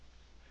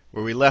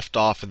Where we left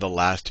off in the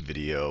last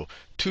video,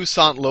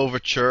 Toussaint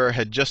Louverture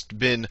had just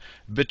been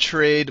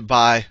betrayed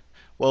by,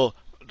 well,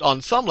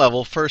 on some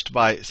level, first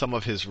by some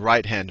of his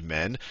right-hand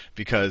men,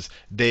 because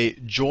they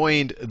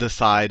joined the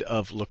side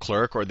of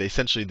Leclerc, or they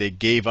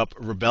gave up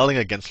rebelling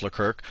against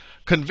Leclerc,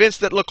 convinced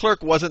that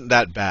Leclerc wasn't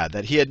that bad,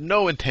 that he had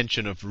no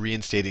intention of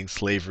reinstating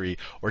slavery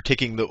or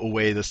taking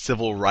away the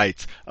civil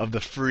rights of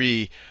the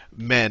free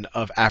men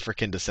of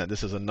African descent.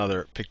 This is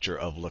another picture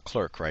of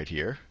Leclerc right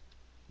here.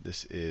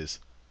 This is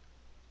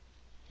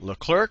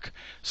Leclerc.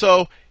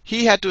 So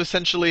he had to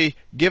essentially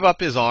give up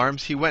his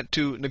arms. He went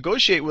to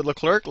negotiate with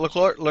Leclerc.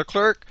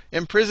 Leclerc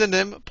imprisoned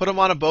him, put him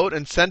on a boat,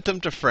 and sent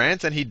him to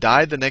France, and he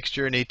died the next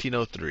year in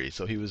 1803.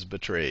 So he was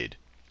betrayed.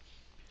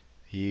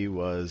 He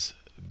was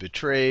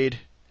betrayed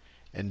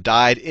and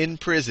died in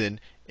prison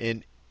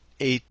in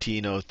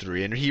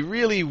 1803. And he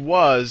really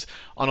was,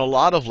 on a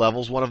lot of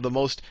levels, one of the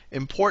most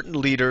important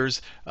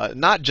leaders,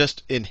 not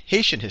just in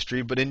Haitian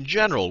history, but in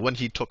general. When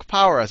he took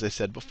power, as I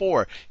said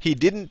before, he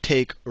didn't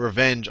take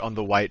revenge on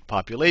the white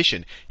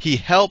population. He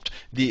helped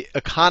the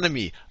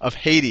economy of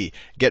Haiti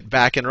get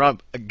back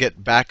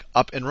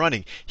up and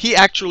running. He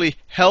actually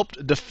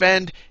helped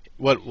defend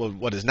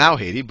what is now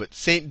Haiti, but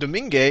Saint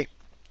Domingue,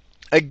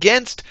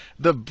 against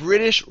the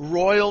British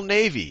Royal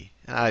Navy.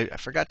 I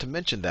forgot to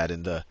mention that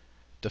in the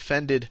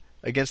defended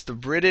against the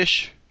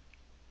British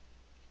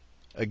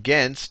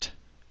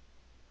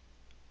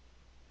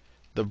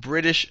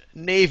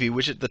Navy,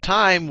 which at the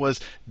time was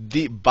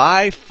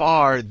by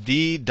far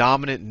the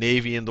dominant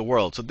navy in the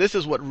world. So this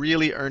is what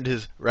really earned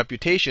his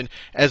reputation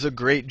as a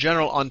great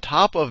general, on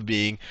top of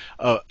being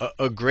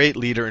a great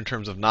leader in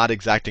terms of not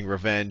exacting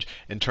revenge,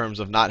 in terms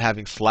of not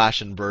having slash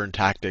and burn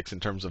tactics, in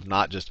terms of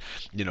not just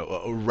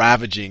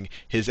ravaging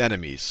his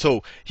enemies.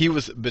 So he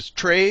was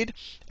betrayed,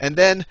 and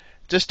then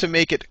just to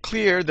make it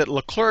clear that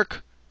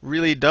Leclerc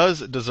really does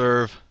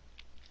deserve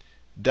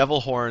devil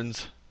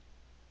horns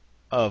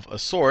of a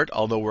sort,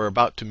 although we're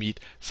about to meet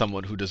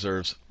someone who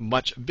deserves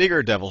much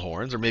bigger devil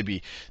horns, or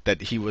maybe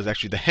that he was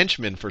actually the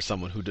henchman for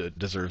someone who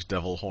deserves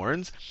devil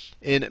horns.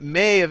 In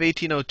May of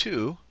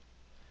 1802,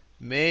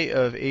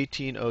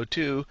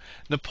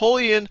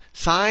 Napoleon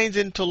signs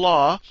a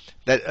law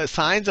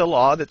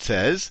that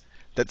says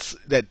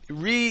that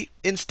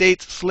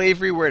reinstates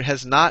slavery where it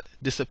has not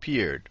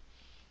disappeared.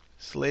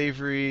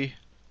 Slavery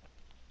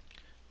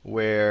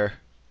where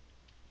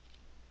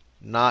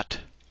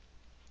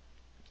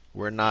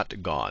we're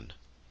not gone.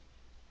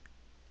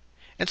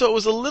 And so it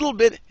was a little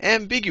bit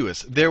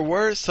ambiguous. There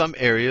were some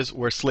areas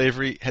where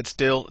slavery had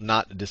still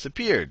not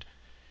disappeared.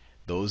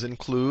 Those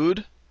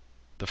include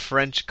the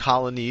French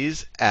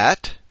colonies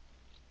at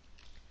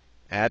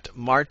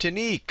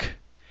Martinique,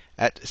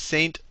 at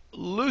St.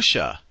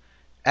 Lucia,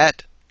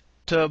 at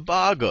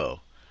Tobago.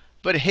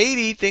 But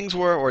Haiti,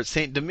 or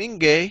Saint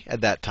Domingue at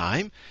that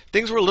time,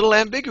 things were a little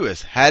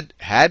ambiguous. Had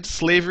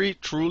slavery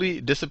truly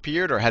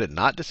disappeared, or had it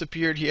not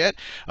disappeared yet?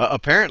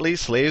 Apparently,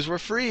 slaves were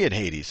free in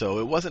Haiti, so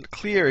it wasn't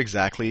clear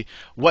exactly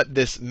what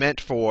this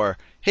meant for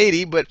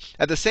Haiti. But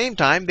at the same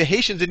time, the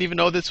Haitians didn't even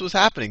know this was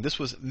happening. This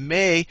was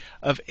May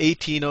of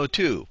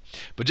 1802.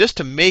 But just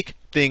to make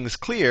things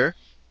clear,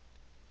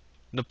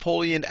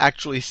 Napoleon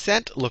actually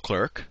sent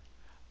Leclerc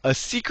a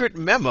secret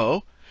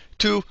memo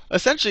to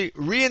essentially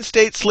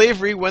reinstate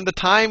slavery when the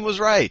time was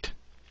right.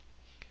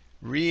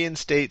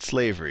 Reinstate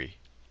slavery.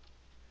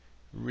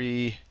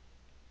 Reinstate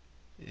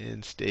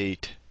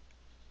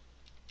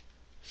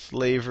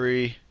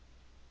slavery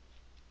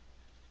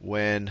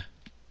when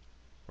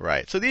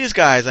right. So these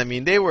guys, I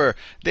mean, they were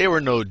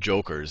no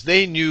jokers.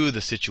 They knew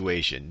the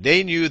situation.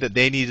 They knew that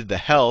they needed the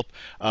help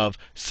of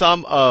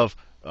some of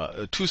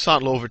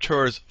Toussaint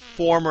Louverture's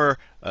former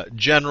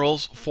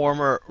generals,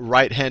 former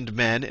right-hand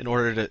men, in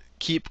order to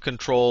keep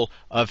control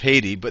of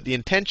Haiti. But the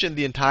intention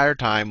the entire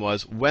time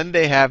was, when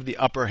they have the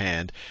upper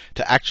hand,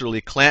 to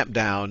actually clamp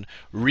down,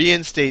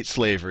 reinstate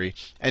slavery,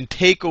 and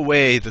take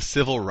away the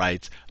civil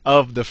rights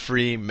of the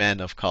free men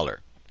of color.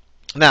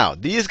 Now,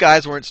 these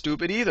guys weren't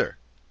stupid either.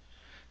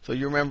 So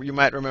you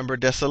might remember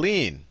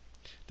Dessalines.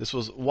 This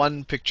was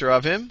one picture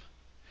of him.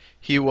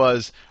 He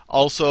was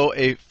also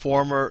a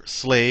former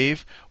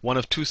slave, one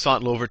of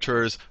Toussaint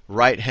Louverture's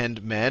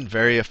right-hand men,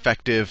 very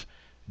effective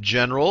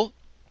general.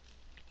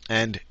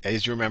 And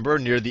as you remember,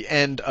 near the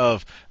end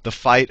of the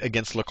fight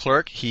against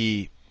Leclerc,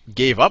 he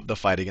gave up the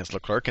fight against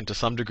Leclerc, and to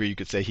some degree you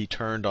could say he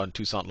turned on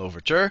Toussaint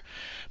Louverture.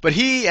 But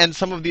he and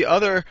some of the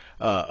other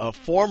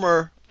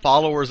former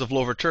followers of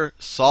Louverture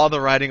saw the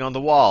writing on the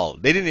wall.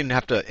 They didn't even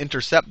have to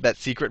intercept that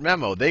secret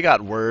memo. They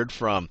got word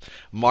from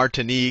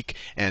Martinique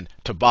and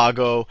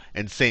Tobago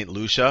and St.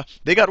 Lucia.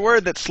 They got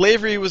word that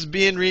slavery was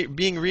being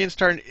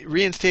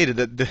reinstated,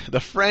 that the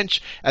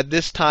French at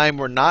this time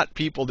were not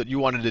people that you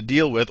wanted to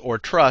deal with or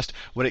trust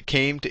when it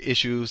came to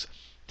issue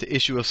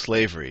of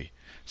slavery.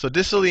 So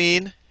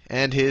Dessalines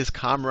and his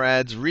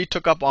comrades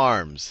retook up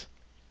arms.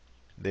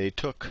 They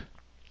took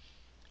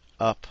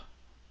up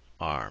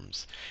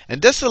arms. And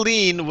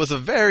Dessalines was a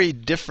very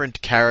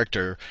different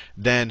character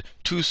than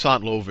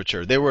Toussaint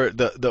Louverture. They were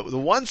the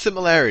one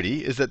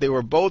similarity is that they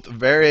were both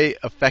very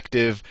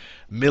effective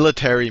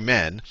military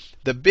men.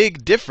 The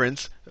big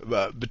difference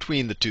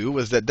between the two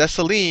was that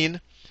Dessalines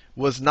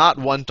was not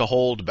one to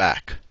hold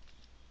back.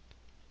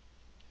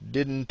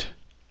 Didn't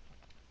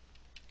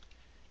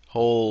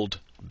hold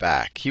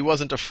back. He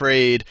wasn't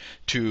afraid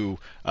to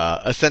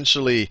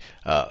essentially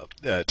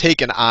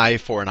take an eye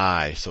for an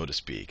eye, so to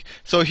speak.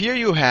 So here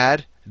you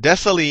had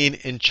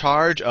Dessalines in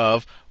charge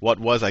of what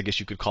was, I guess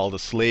you could call, the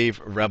slave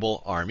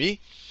rebel army.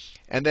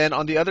 And then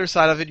on the other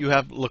side of it, you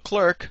have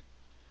Leclerc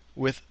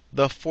with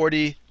the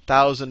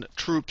 40,000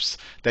 troops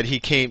that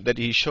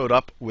he showed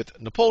up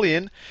with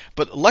Napoleon.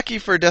 But lucky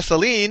for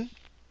Dessalines,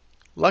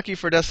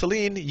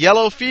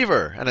 yellow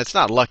fever. And it's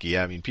not lucky.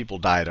 I mean, people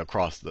died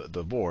across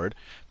the board.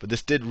 But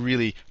this did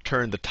really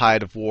turn the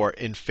tide of war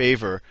in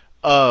favor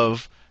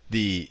of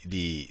the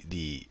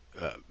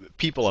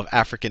people of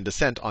African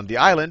descent on the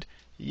island.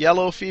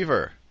 Yellow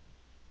fever.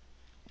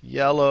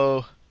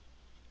 Yellow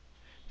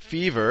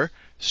fever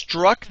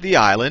struck the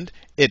island.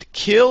 It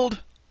killed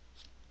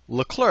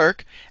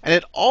Leclerc, and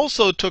it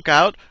also took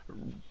out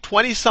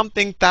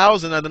 20-something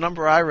thousand. The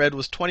number I read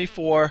was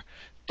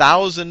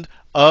 24,000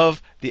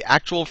 of the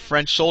actual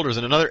French soldiers,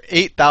 and another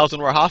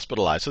 8,000 were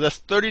hospitalized. So that's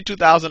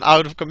 32,000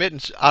 out of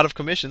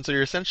commission. So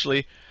you're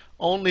essentially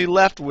only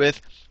left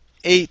with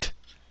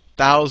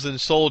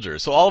 8,000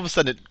 soldiers. So all of a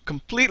sudden, it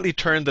completely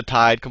turned the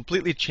tide,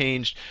 completely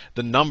changed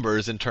the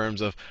numbers in terms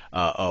of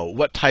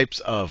what types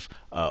of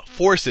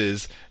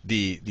forces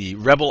the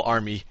rebel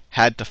army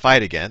had to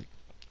fight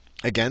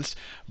against.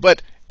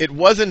 But it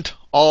wasn't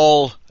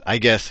all, I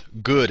guess,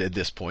 good at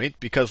this point,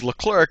 because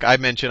Leclerc, I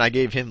mentioned, I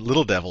gave him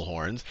little devil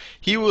horns.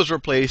 He was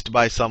replaced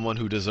by someone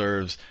who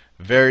deserves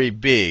very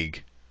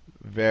big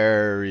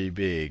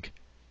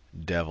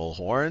devil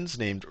horns,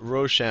 named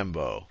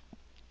Rochambeau.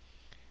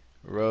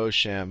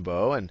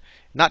 Rochambeau, and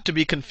not to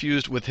be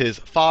confused with his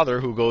father,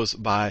 who goes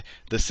by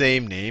the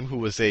same name, who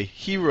was a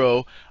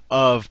hero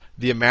of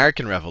the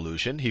American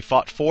Revolution. He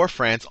fought for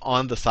France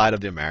on the side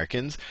of the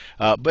Americans.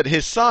 But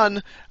his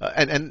son,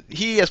 and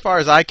he, as far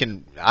as I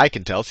can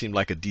tell, seemed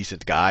like a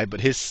decent guy.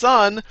 But his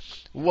son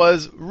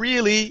was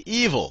really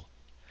evil.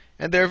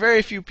 And there are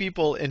very few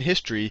people in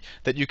history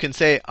that you can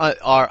say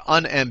are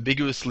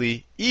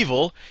unambiguously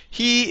evil.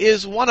 He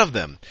is one of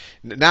them.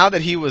 Now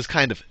that he was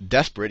kind of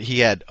desperate, he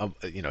had,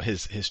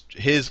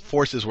 his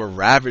forces were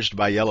ravaged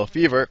by yellow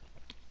fever.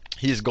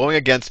 He's going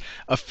against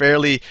a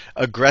fairly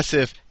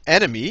aggressive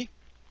enemy.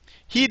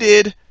 He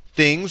did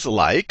things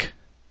like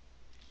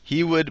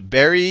he would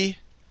bury.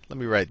 Let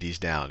me write these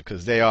down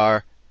because they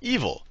are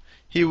evil.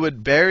 He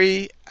would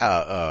bury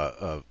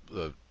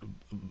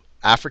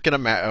African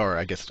Americans, or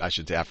I guess I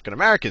should say African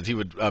Americans. He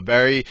would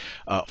bury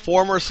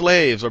former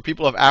slaves or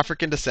people of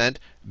African descent,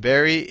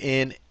 bury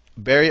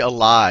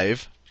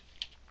alive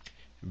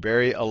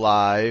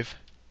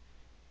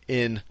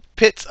in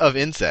pits of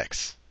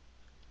insects.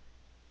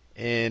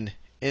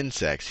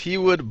 He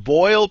would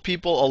boil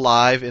people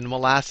alive in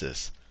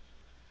molasses.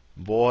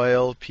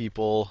 Boil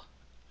people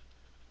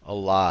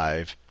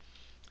alive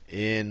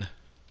in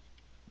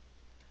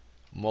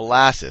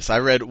molasses. I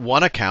read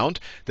one account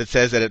that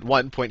says that at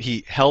one point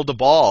he held a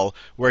ball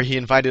where he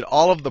invited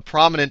all of the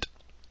prominent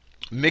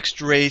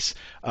mixed race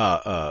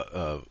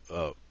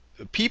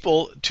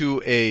people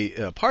to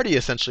a party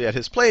essentially at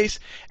his place,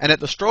 and at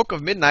the stroke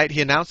of midnight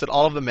he announced that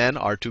all of the men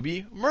are to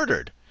be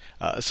murdered.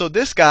 So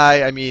this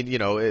guy, I mean,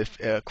 if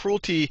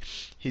cruelty,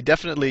 he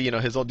definitely,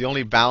 the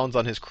only bounds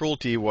on his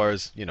cruelty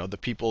was, the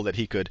people that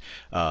he could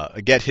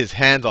get his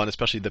hands on,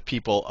 especially the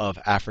people of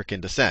African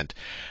descent.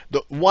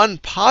 The one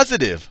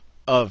positive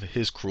of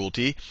his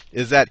cruelty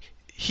is that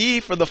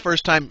he, for the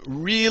first time,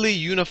 really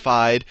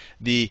unified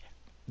the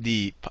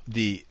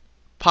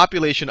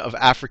population of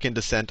African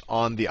descent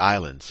on the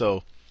island.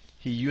 So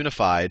he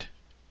unified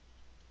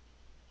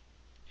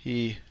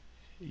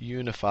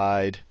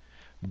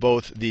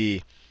both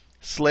the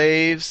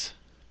slaves,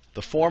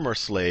 the former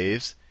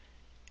slaves,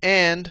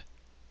 and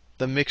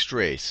the mixed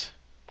race.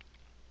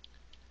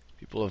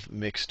 People of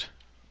mixed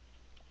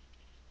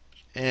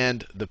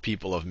and the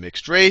people of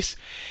mixed race.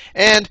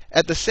 And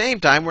at the same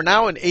time, we're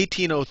now in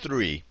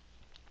 1803.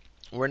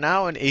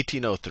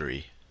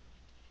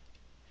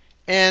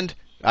 And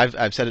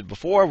I've said it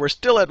before, we're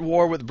still at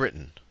war with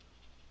Britain.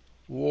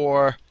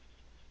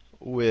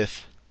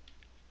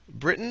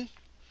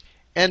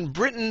 And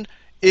Britain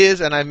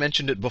is, and I've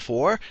mentioned it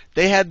before,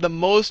 they had the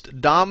most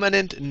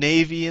dominant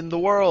navy in the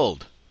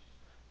world.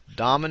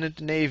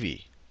 Dominant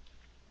navy.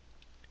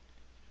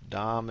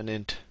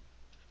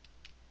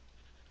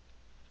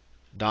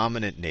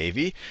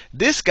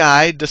 This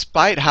guy,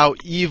 despite how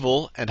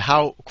evil and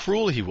how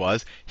cruel he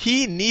was,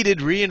 he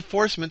needed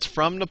reinforcements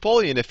from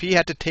Napoleon if he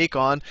had to take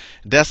on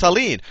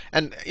Dessalines.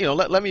 And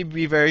let me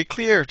be very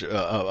clear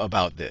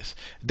about this.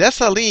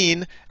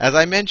 Dessalines, as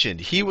I mentioned,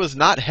 he was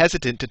not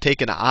hesitant to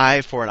take an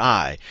eye for an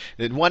eye.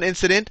 In one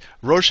incident,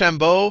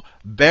 Rochambeau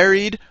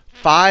buried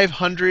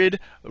 500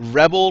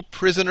 rebel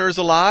prisoners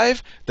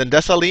alive. Then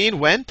Dessalines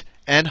went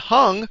and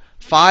hung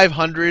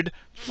 500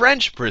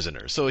 French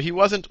prisoners. So he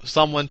wasn't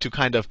someone to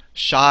kind of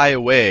shy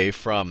away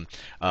from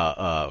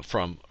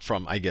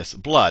I guess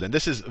blood. And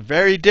this is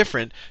very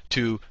different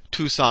to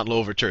Toussaint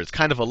Louverture. It's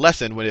kind of a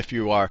lesson when if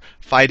you are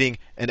fighting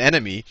an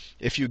enemy,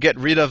 if you get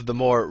rid of the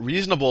more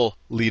reasonable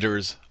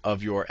leaders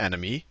of your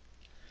enemy,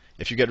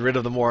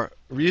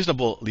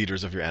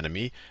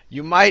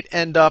 you might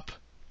end up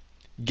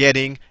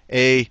getting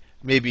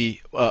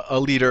maybe a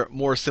leader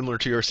more similar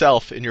to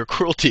yourself in your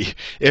cruelty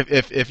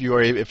if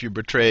you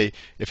betray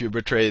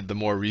the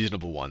more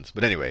reasonable ones.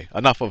 But anyway,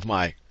 enough of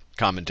my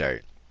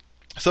commentary.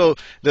 So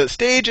the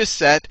stage is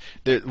set.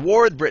 The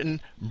war with Britain.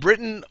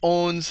 Britain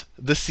owns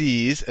the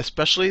seas,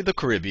 especially the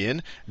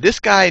Caribbean. This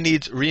guy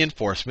needs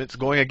reinforcements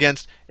going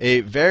against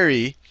a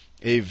very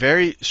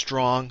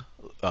strong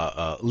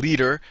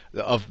leader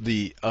of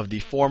the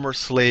former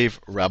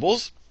slave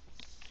rebels.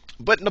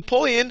 But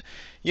Napoleon,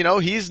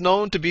 he's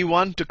known to be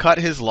one to cut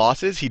his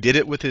losses. He did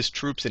it with his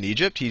troops in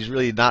Egypt. He's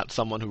really not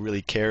someone who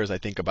really cares, I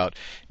think, about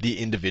the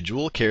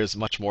individual, cares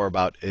much more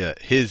about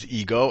his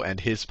ego and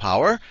his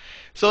power.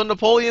 So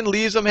Napoleon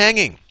leaves him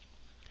hanging.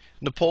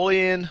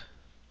 Napoleon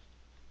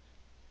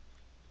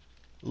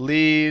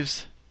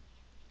leaves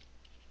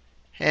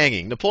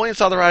hanging. Napoleon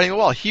saw the writing on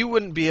the wall. He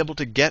wouldn't be able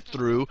to get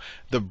through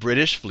the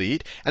British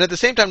fleet. And at the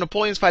same time,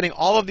 Napoleon's fighting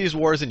all of these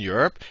wars in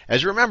Europe.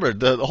 As you remember,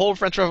 the whole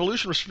French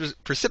Revolution was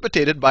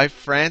precipitated by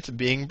France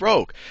being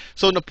broke.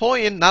 So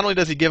Napoleon, not only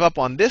does he give up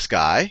on this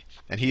guy,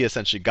 and he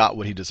essentially got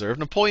what he deserved,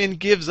 Napoleon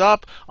gives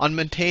up on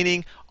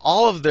maintaining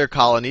all of their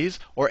colonies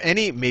or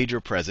any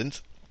major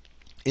presence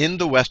in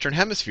the Western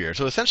Hemisphere.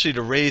 So essentially,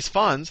 to raise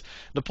funds,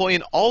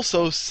 Napoleon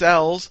also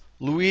sells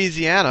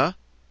Louisiana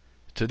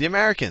to the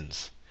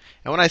Americans.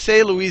 And when I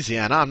say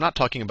Louisiana, I'm not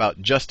talking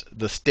about just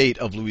the state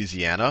of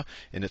Louisiana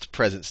in its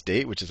present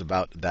state, which is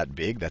about that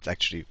big. That's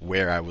actually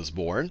where I was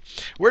born.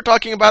 We're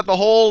talking about the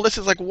whole, this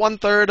is like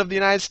 1/3 of the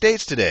United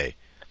States today.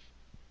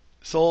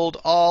 Sold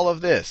all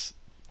of this.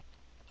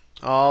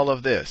 All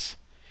of this.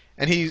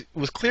 And he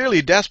was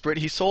clearly desperate.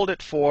 He sold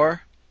it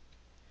for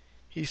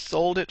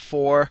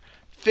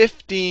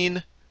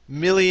 $15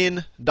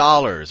 million,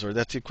 or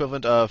that's the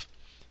equivalent of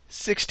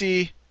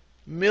 60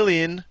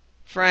 million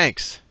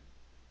francs.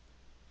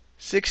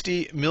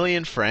 60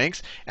 million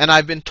francs. And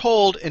I've been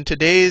told in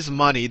today's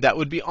money that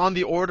would be on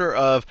the order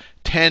of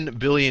 $10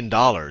 billion.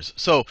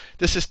 So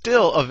this is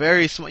still a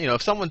very small,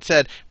 if someone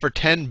said for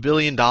 $10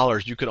 billion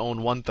you could own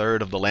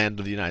 1/3 of the land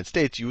of the United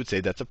States, you would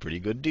say that's a pretty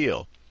good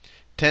deal.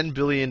 $10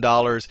 billion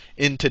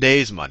in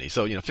today's money.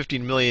 So,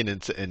 15 million in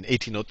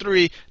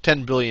 1803,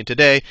 10 billion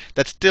today.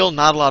 That's still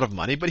not a lot of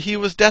money, but he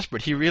was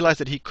desperate. He realized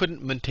that he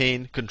couldn't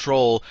maintain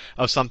control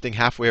of something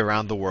halfway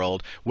around the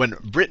world when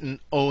Britain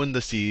owned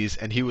the seas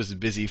and he was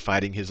busy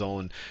having his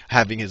own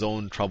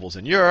troubles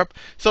in Europe.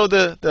 So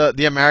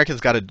the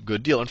Americans got a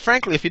good deal. And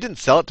frankly, if he didn't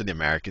sell it to the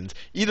Americans,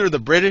 either the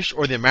British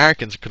or the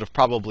Americans could have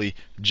probably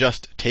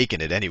just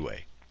taken it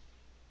anyway.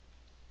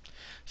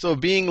 So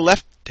being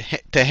left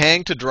to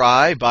hang to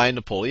dry by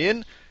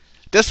Napoleon,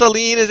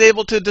 Dessalines is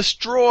able to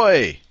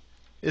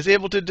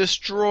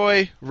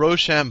destroy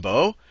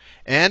Rochambeau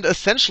and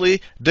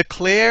essentially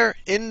declare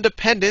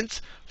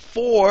independence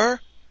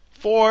for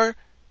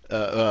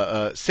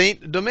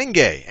Saint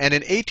Domingue. And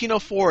in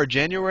 1804,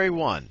 January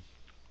 1,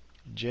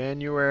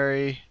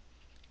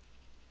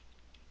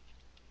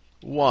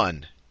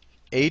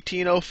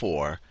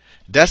 1804,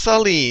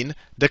 Dessalines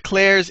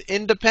declares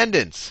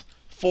independence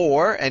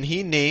and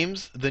he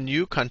names the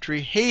new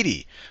country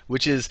Haiti,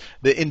 which is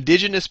the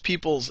indigenous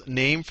people's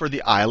name for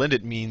the island.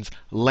 It means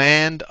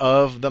land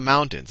of the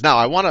mountains. Now,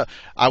 I want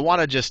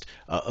to just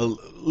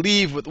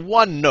leave with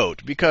one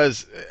note,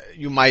 because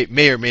you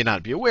may or may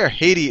not be aware,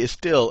 Haiti is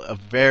still a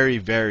very,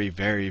 very,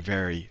 very,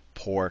 very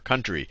poor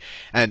country.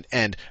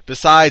 And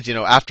besides,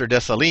 after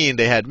Dessalines,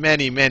 they had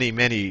many,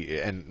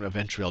 and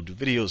eventually I'll do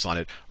videos on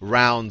it,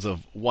 rounds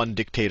of one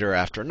dictator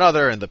after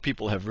another, and the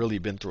people have really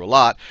been through a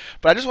lot.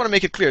 But I just want to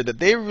make it clear that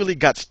they really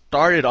got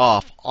started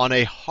off on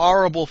a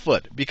horrible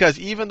foot, because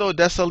even though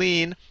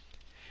Dessalines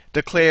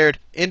declared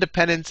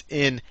independence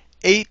in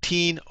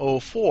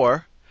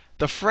 1804,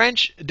 the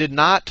French did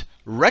not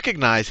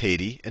recognize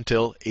Haiti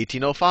until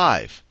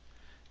 1805.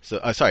 So,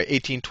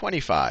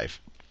 1825.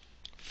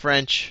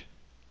 French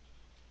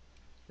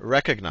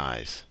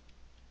recognize.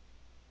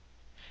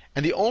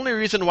 And the only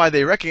reason why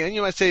they recognize,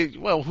 you might say,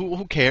 well,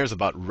 who cares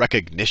about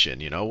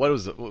recognition?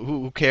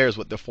 Who cares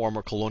what the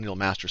former colonial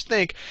masters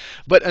think?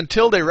 But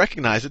until they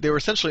recognized it, they were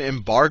essentially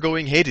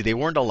embargoing Haiti. They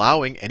weren't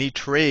allowing any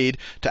trade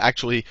to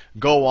actually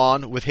go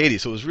on with Haiti.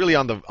 So it was really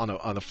on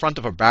the front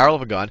of a barrel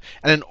of a gun.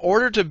 And in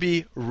order to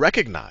be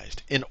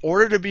recognized,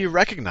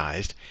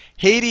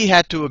 Haiti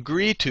had to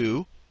agree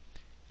to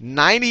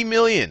 90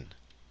 million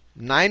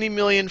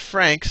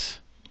francs.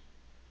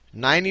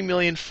 90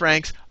 million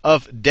francs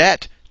of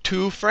debt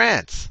to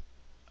France.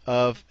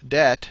 And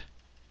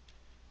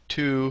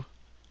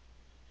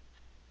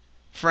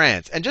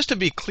just to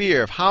be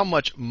clear of how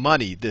much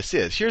money this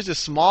is, here's this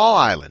small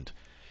island.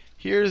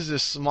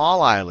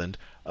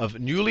 Of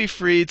newly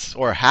freed,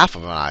 or half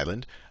of an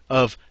island,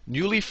 of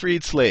newly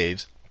freed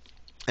slaves,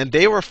 and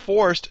they were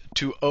forced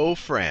to owe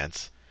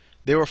France.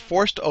 They were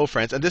forced to owe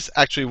France, and this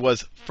actually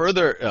was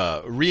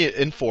further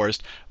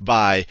reinforced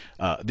by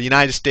the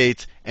United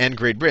States and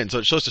Great Britain. So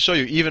it shows to show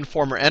you even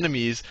former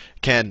enemies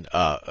can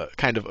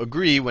kind of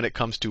agree when it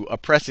comes to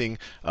oppressing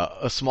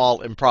a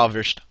small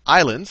impoverished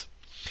islands.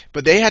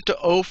 But they had to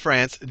owe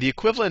France the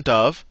equivalent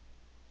of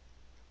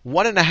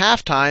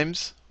 1.5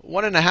 times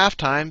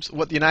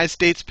what the United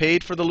States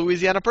paid for the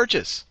Louisiana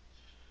Purchase.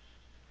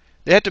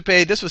 They had to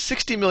pay, this was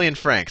 60 million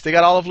francs. They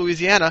got all of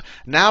Louisiana.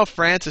 Now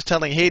France is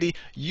telling Haiti,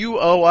 you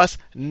owe us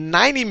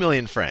 90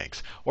 million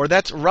francs. Or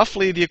that's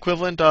roughly the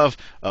equivalent of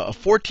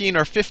 14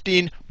 or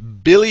 15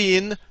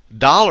 billion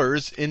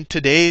dollars in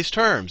today's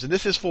terms. And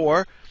this is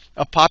for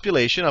a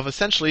population of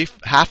essentially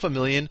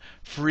 500,000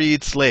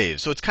 freed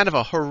slaves. So it's kind of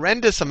a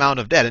horrendous amount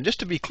of debt. And just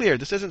to be clear,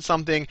 this isn't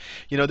something,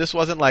 this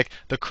wasn't like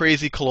the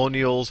crazy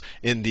colonials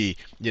in the,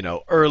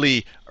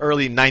 early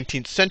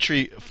 19th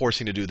century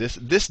forcing to do this.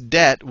 This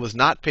debt was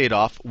not paid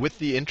off with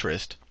the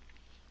interest,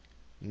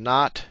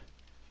 not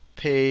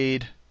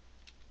paid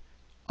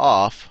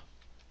off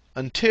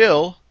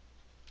until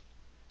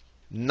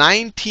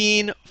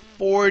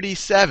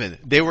 1947.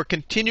 They were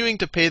continuing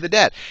to pay the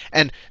debt,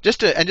 and just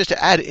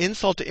to add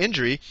insult to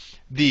injury,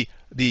 the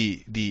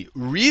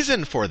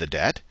reason for the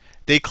debt,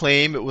 they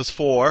claim it was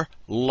for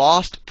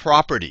lost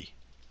property.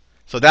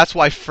 So that's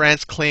why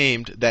France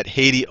claimed that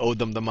Haiti owed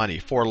them the money,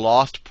 for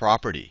lost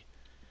property.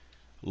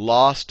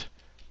 Lost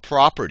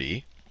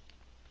property,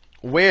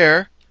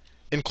 where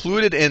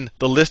included in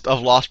the list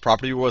of lost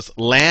property was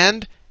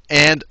land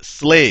and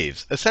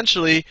slaves.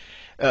 Essentially,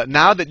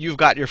 now that you've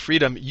got your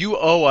freedom, you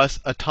owe us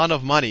a ton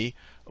of money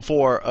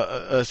for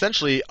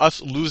essentially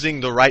us losing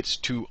the rights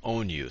to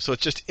own you. So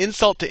it's just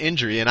insult to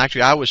injury. And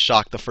actually, I was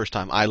shocked the first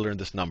time I learned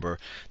this number,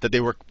 that they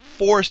were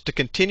forced to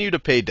continue to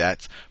pay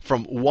debts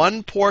from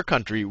one poor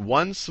country,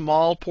 one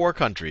small poor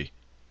country,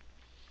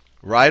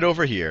 right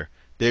over here.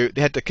 They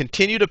had to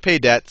continue to pay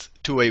debts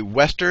to a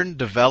Western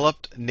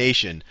developed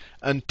nation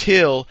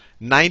until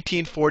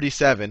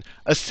 1947,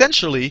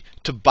 essentially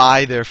to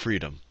buy their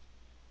freedom.